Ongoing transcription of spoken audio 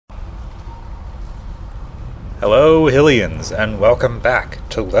Hello, Hillians, and welcome back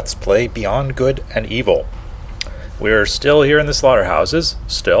to Let's Play Beyond Good and Evil. We're still here in the slaughterhouses,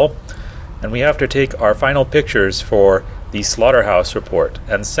 and we have to take our final pictures for the slaughterhouse report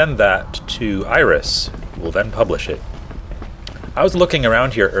and send that to Iris, who will then publish it. I was looking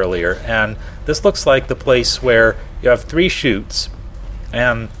around here earlier, and this looks like the place where you have 3 chutes,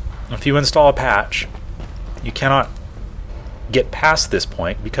 and if you install a patch, you cannot get past this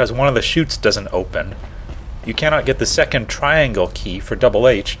point because one of the chutes doesn't open. You cannot get the second triangle key for double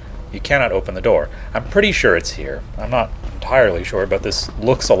H. You cannot open the door. I'm pretty sure it's here. I'm not entirely sure, but this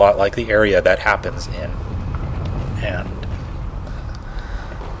looks a lot like the area that happens in. And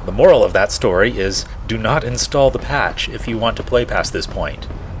the moral of that story is do not install the patch if you want to play past this point,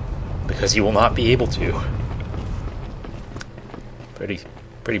 because you will not be able to.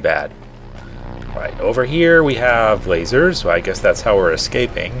 Pretty bad. Right, over here we have lasers, so I guess that's how we're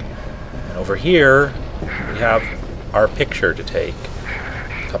escaping. And over here we have our picture to take.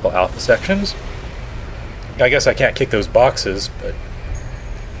 A couple alpha sections. I guess I can't kick those boxes, but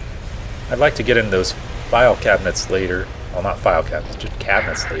I'd like to get in those file cabinets later. Well, not file cabinets, just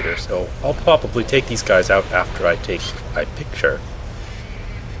cabinets later, so I'll probably take these guys out after I take my picture.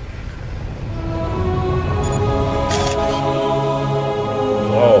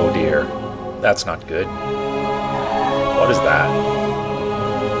 Oh dear, that's not good. What is that?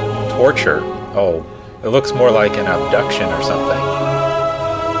 Torture. Oh, it looks more like an abduction or something.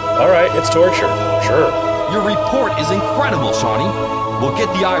 Alright, it's torture. Sure. Your report is incredible, Shawnee. We'll get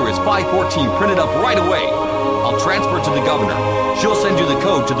the Iris 514 printed up right away. I'll transfer it to the governor. She'll send you the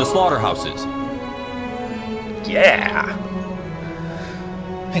code to the slaughterhouses. Yeah!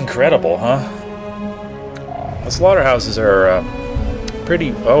 Incredible, huh? The slaughterhouses are,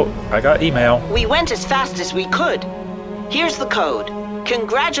 pretty... Oh, I got email. We went as fast as we could. Here's the code.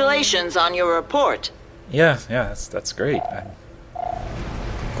 Congratulations on your report. Yeah, that's great. I'm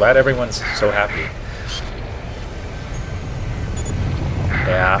glad everyone's so happy.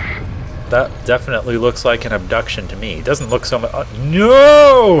 Yeah, that definitely looks like an abduction to me. It doesn't look so much...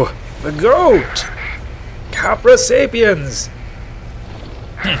 no! The goat! Capra sapiens!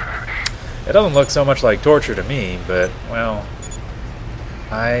 It doesn't look so much like torture to me, but, well...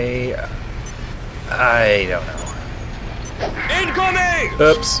 I don't know. Incoming!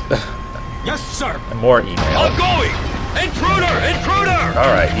 Oops. Yes, sir. And more email. I'm going! Intruder! Intruder!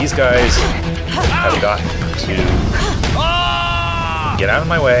 Alright, these guys have gotten to get out of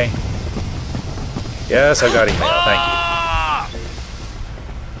my way. Yes, I got email, thank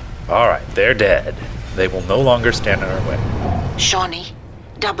you. Alright, they're dead. They will no longer stand in our way. Shawnee,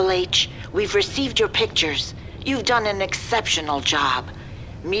 Double H, we've received your pictures. You've done an exceptional job.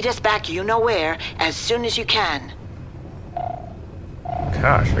 Meet us back you know where as soon as you can.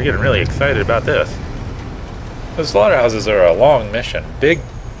 Gosh, we're getting really excited about this. The slaughterhouses are a long mission. Big...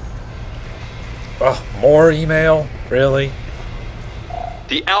 Oh, more email? Really?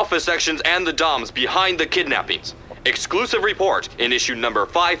 The Alpha sections and the DOMs behind the kidnappings. Exclusive report in issue number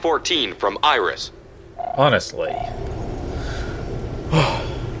 514 from Iris. Honestly.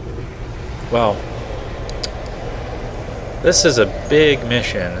 Well, this is a big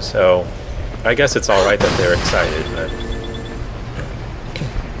mission, so I guess it's alright that they're excited, but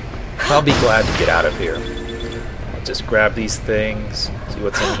I'll be glad to get out of here. I'll just grab these things, see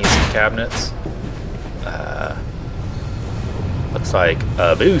what's in these cabinets. Looks like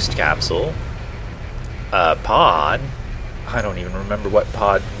a boost capsule. A pod. I don't even remember what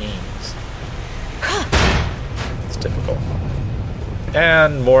pod means. It's typical.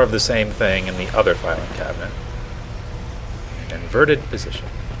 And more of the same thing in the other filing cabinet. An inverted position.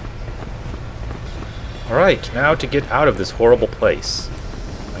 Alright, now to get out of this horrible place.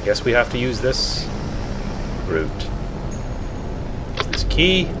 I guess we have to use this route. This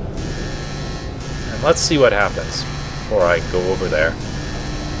key. And let's see what happens before I go over there.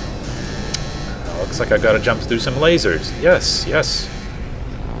 Looks like I gotta jump through some lasers. Yes, yes.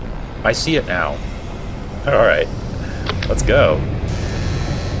 I see it now. Alright. Let's go.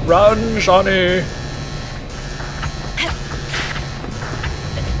 Run, Shawnee!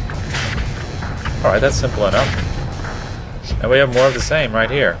 Alright, that's simple enough. And we have more of the same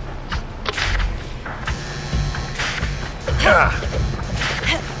right here. Ah.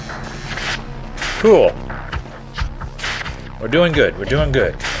 Cool. We're doing good. We're doing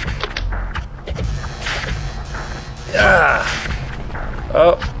good. Yeah.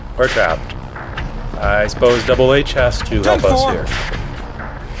 Oh, we're trapped. I suppose Double H has to help us here.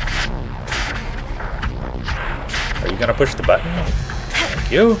 Are you gonna push the button?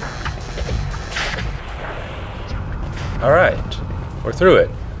 Thank you. Alright. We're through it.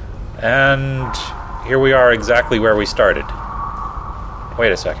 And here we are exactly where we started.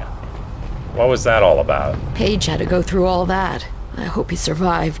 Wait a second. What was that all about? Paige had to go through all that. I hope he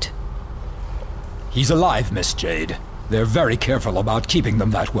survived. He's alive, Miss Jade. They're very careful about keeping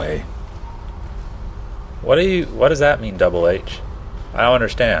them that way. What does that mean, Double H? I don't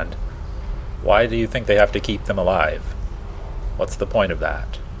understand. Why do you think they have to keep them alive? What's the point of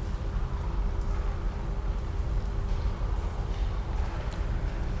that?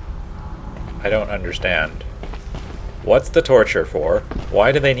 I don't understand. What's the torture for?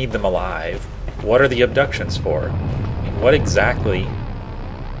 Why do they need them alive? What are the abductions for? I mean, what exactly?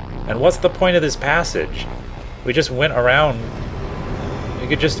 And what's the point of this passage? We just went around. We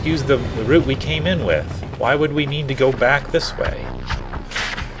could just use the route we came in with. Why would we need to go back this way?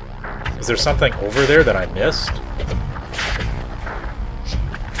 Is there something over there that I missed?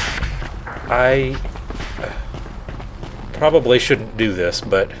 I probably shouldn't do this,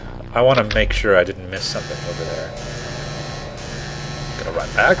 but I want to make sure I didn't miss something over there. I'm gonna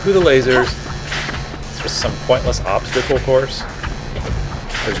run back through the lasers. It's just some pointless obstacle course.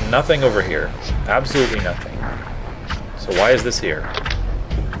 There's nothing over here. Absolutely nothing. So why is this here?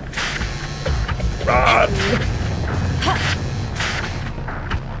 Run!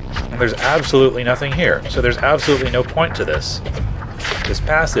 And there's absolutely nothing here. So there's absolutely no point to this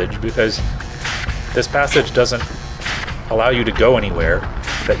passage, because this passage doesn't allow you to go anywhere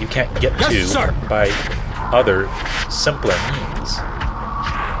that you can't get to by other, simpler means.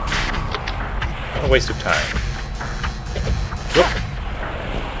 What a waste of time. Whoop.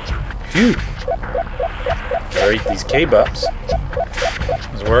 Phew. Gotta eat these K-Bups,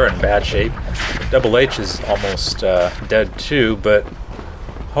 because we're in bad shape. Double H is almost dead too, but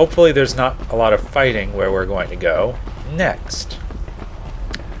hopefully there's not a lot of fighting where we're going to go next.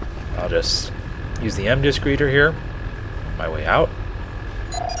 I'll just use the M-disc reader here. My way out.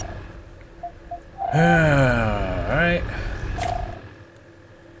 Alright.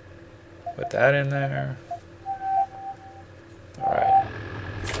 Put that in there. Alright.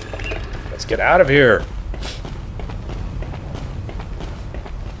 Let's get out of here.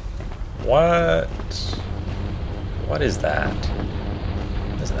 What? What is that?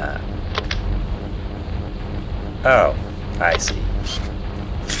 What is that? Oh, I see.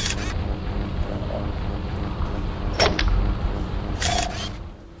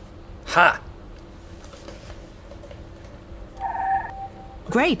 Ha!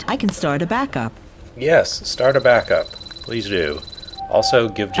 Great, I can start a backup. Yes, start a backup. Please do. Also,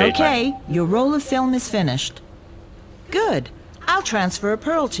 give Jade Okay, your roll of film is finished. Good. I'll transfer a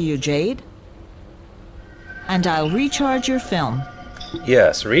pearl to you, Jade. And I'll recharge your film.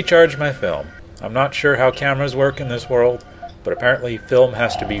 Yes, recharge my film. I'm not sure how cameras work in this world, but apparently film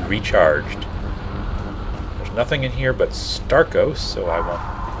has to be recharged. There's nothing in here but Starkos, so I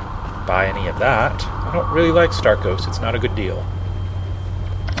won't buy any of that. I don't really like Starkos. It's not a good deal.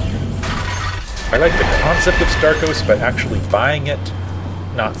 I like the concept of Starkos, but actually buying it,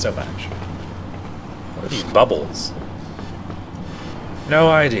 not so much. What are these bubbles? No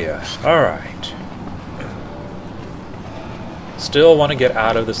idea. Alright. Still want to get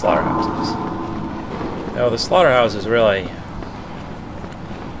out of the slaughterhouses. No, the slaughterhouses really...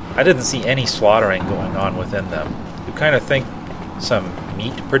 I didn't see any slaughtering going on within them. You kind of think some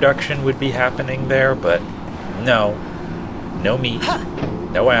meat production would be happening there, but no. No meat.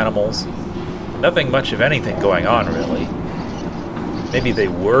 No animals. Nothing much of anything going on, really. Maybe they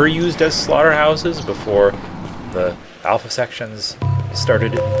were used as slaughterhouses before the alpha sections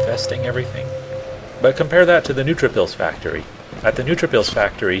started infesting everything. But compare that to the Neutrophils factory. At the Neutrophils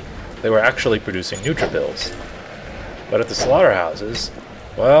factory, they were actually producing neutrophils. But at the slaughterhouses,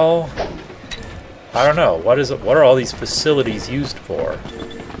 well, I don't know. What are all these facilities used for?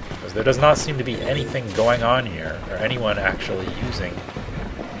 Because there does not seem to be anything going on here, or anyone actually using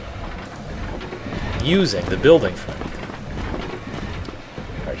the building for anything.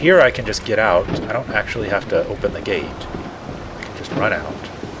 Right, here I can just get out. I don't actually have to open the gate. I can just run out.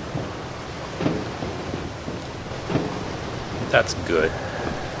 That's good.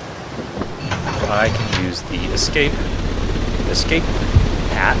 I can use the escape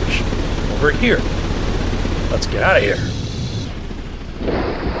hatch over here. Let's get out of here.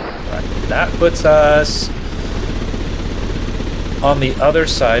 Right, that puts us on the other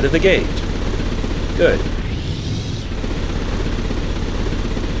side of the gate. Good.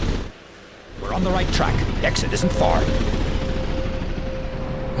 We're on the right track. The exit isn't far.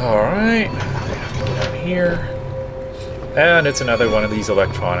 Alright. Down here. And it's another one of these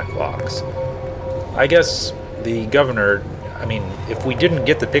electronic locks. I guess the governor... I mean, if we didn't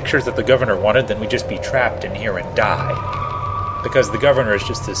get the pictures that the governor wanted, then we'd just be trapped in here and die. because the governor is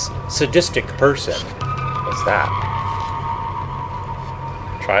just this sadistic person. What's that?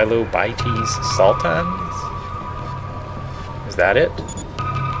 Trilobites sultans? Is that it?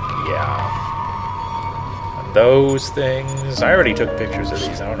 Yeah. And those things... I already took pictures of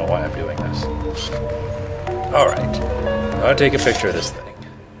these. I don't know why I'm doing this. Alright. I'll take a picture of this thing.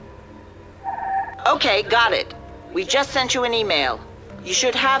 Okay, got it. We just sent you an email. You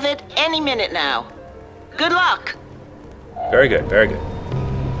should have it any minute now. Good luck! Very good, very good.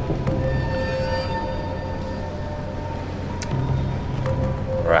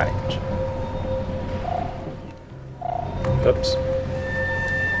 Right. Oops.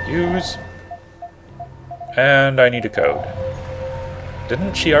 Use. And I need a code.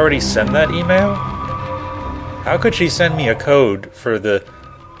 Didn't she already send that email? How could she send me a code for the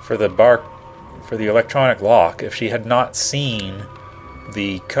electronic lock if she had not seen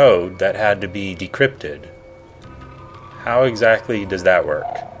the code that had to be decrypted? How exactly does that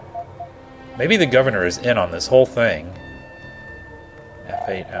work? Maybe the governor is in on this whole thing.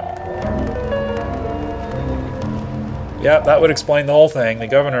 F8M4. Yeah, that would explain the whole thing. The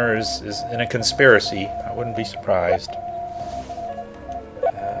governor is in a conspiracy. I wouldn't be surprised.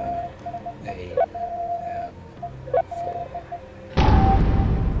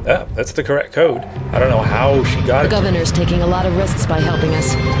 Ah, that's the correct code. I don't know how she got it. The governor's taking a lot of risks by helping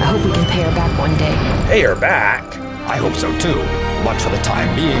us. I hope we can pay her back one day. Pay her back? I hope so too. But for the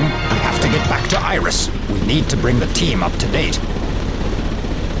time being, we have to get back to Iris. We need to bring the team up to date.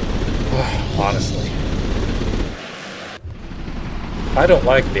 Honestly. I don't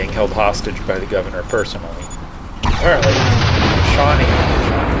like being held hostage by the governor personally. Apparently, Shawnee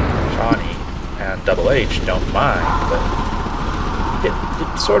and Double H don't mind, but it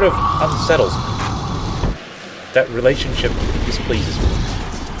sort of unsettles me. That relationship displeases me.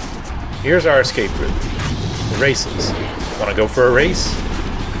 Here's our escape route. The races. Want to go for a race?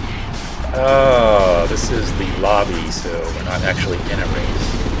 Oh, this is the lobby, so we're not actually in a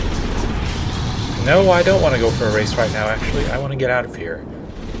race. No, I don't want to go for a race right now, actually. I want to get out of here.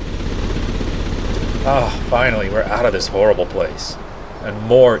 Oh, finally, we're out of this horrible place. And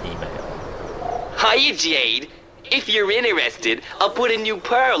more email. Hiya, Jade. If you're interested, I'll put a new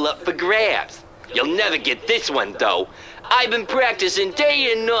pearl up for grabs. You'll never get this one, though. I've been practicing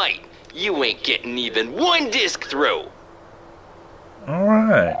day and night. You ain't getting even one disc through. All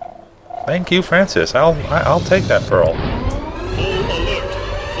right. Thank you, Francis. I'll take that pearl.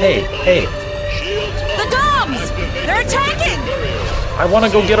 Hey. The Doms! They're attacking! I want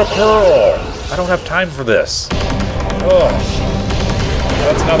to go get a pearl. I don't have time for this. Oh,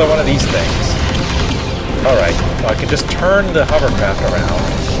 that's another one of these things. All right, I can just turn the hovercraft around.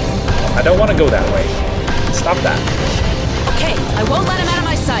 I don't want to go that way. Stop that. Okay, I won't let him out of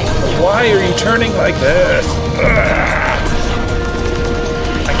my sight. Why are you turning like this? Ugh.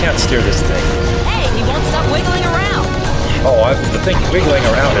 I can't steer this thing. Hey, he won't stop wiggling around. Oh, the thing wiggling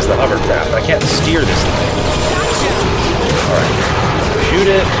around is the hovercraft. I can't steer this thing. Gotcha. All right, shoot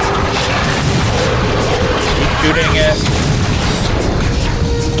it. Keep shooting it.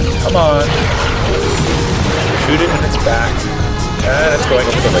 Come on. Shoot it in its back. And it's going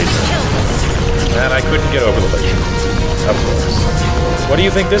over the laser. And I couldn't get over the laser. Of course. What do you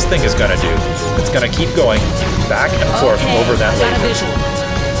think this thing is going to do? It's going to keep going back and forth over that got a laser. visual.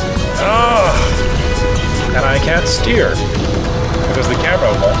 Ah! And I can't steer. Because the camera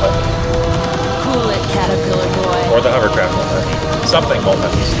won't let me. Cool it, caterpillar boy. Or the hovercraft won't let me. Something won't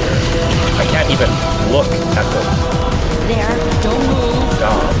let me steer. I can't even look at the There, don't move.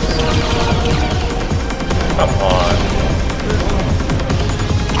 Doms. Come on.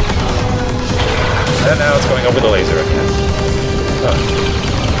 And now it's going over the laser again.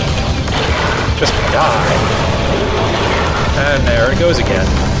 Just die. And there it goes again.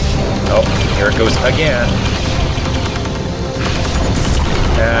 Oh, here it goes again.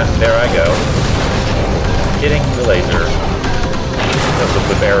 And there I go. Hitting the laser because of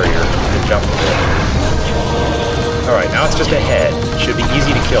the barrier to jump over. Alright, now it's just a head. It should be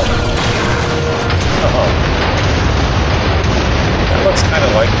easy to kill now. Oh. That looks kind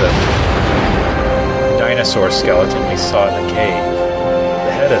of like the dinosaur skeleton we saw in the cave.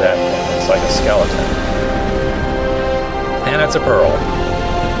 The head of that thing looks like a skeleton. And it's a pearl.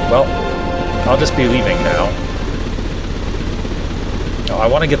 Well, I'll just be leaving now. Oh, I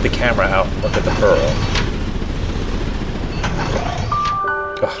want to get the camera out and look at the pearl.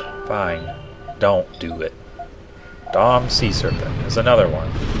 Ugh, fine. Don't do it. Dom Sea Serpent is another one.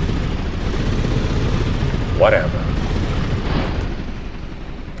 Whatever.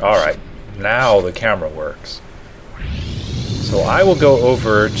 Alright, now the camera works. So I will go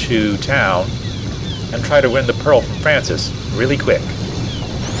over to town and try to win the pearl from Francis really quick.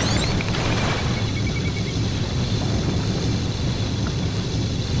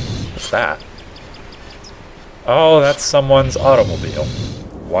 What's that? Oh, that's someone's automobile.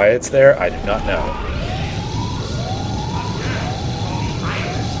 Why it's there, I do not know.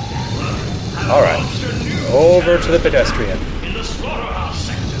 Alright, over to the pedestrian.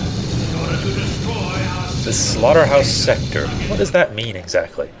 The slaughterhouse sector. What does that mean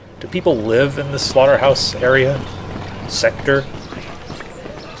exactly? Do people live in the slaughterhouse area? Sector?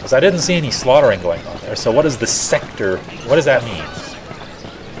 Because I didn't see any slaughtering going on there, so what is the sector? What does that mean?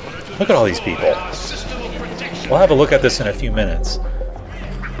 Look at all these people. We'll have a look at this in a few minutes.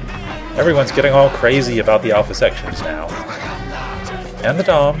 Everyone's getting all crazy about the alpha sections now. And the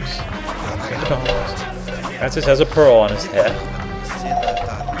DOMs. And the DOMs. Francis has a pearl on his head.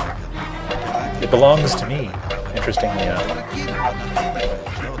 It belongs to me, interestingly enough.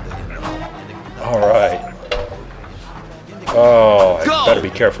 Alright. Oh, I better be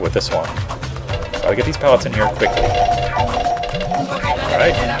careful with this one. Gotta get these pallets in here quickly.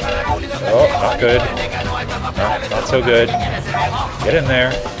 Alright. Oh, not good. Not so good. Get in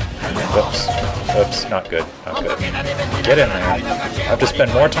there. Whoops. Whoops, not good. Not good. Get in there. I have to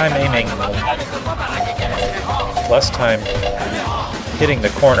spend more time aiming, less time hitting the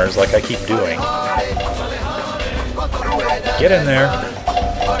corners like I keep doing. Get in there.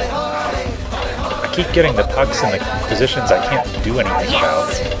 I keep getting the pucks in the positions I can't do anything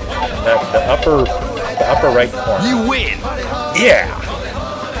about. The upper right corner. You win! Yeah!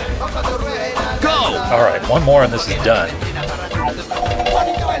 Go! Alright, one more and this is done.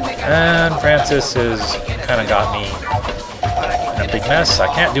 And Francis has kind of got me in a big mess. I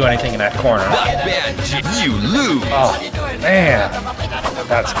can't do anything in that corner. Not bad, Jade. You lose! Oh, man.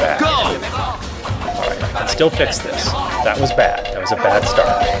 That's bad. Go! Alright, I can still fix this. That was bad. That was a bad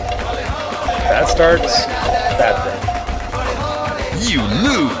start. Bad starts, bad thing. You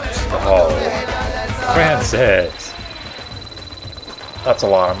lose! Oh, Francis. That's a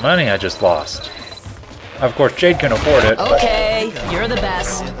lot of money I just lost. Of course, Jade can afford it, but... Okay, you're the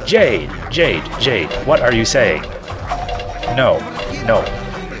best. Jade, what are you saying? No.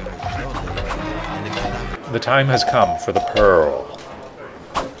 The time has come for the pearl.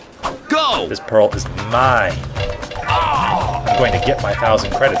 Go! This pearl is mine. I'm going to get my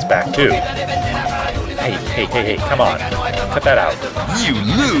 1,000 credits back, too. Hey, come on. Cut that out. You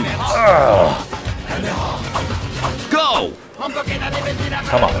lose! Oh, Go! come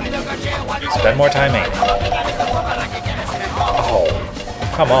on. Spend more time aiming. Oh,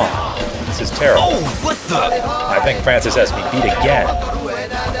 come on. This is terrible. Oh, what the? I think Francis has me beat again.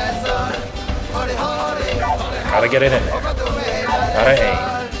 Gotta get it in there. Gotta aim.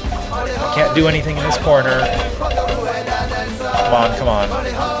 Can't do anything in this corner. Come on. Come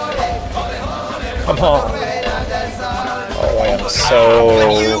on. Oh, I am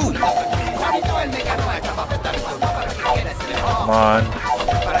so... Come on.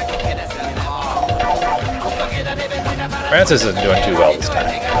 Francis isn't doing too well this time.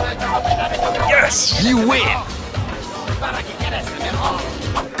 Yes! You win!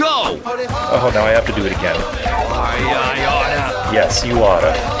 Go! Oh, now I have to do it again. I oughta. Yes, you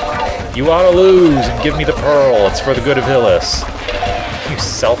oughta. You oughta lose and give me the pearl. It's for the good of Hillis. You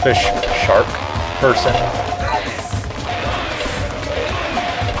selfish shark person.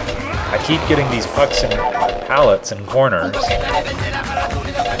 I keep getting these pucks in pallets and corners.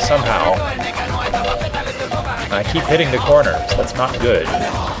 Somehow. And I keep hitting the corners. That's not good.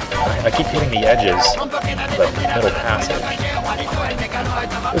 I keep hitting the edges of the middle passage.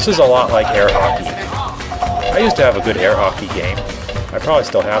 This is a lot like air hockey. I used to have a good air hockey game. I probably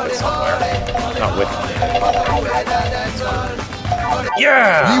still have it somewhere. Not with me.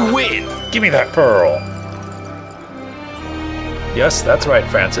 Yeah! You win! Give me that pearl! Yes, that's right,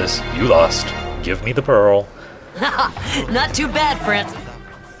 Francis. You lost. Give me the pearl. Not too bad, friend.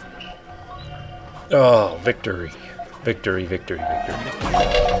 Oh, victory. Victory.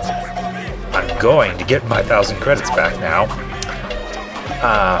 I'm going to get my 1,000 credits back now.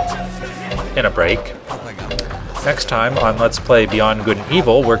 In a break. Next time on Let's Play Beyond Good and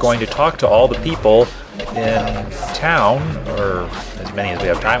Evil, we're going to talk to all the people in town, or as many as we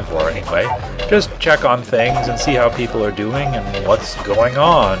have time for anyway. Just check on things and see how people are doing and what's going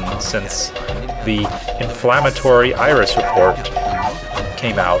on since the inflammatory Iris report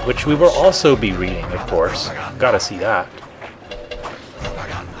came out, which we will also be reading, of course. Gotta see that.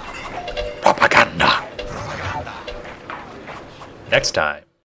 Propaganda! Next time.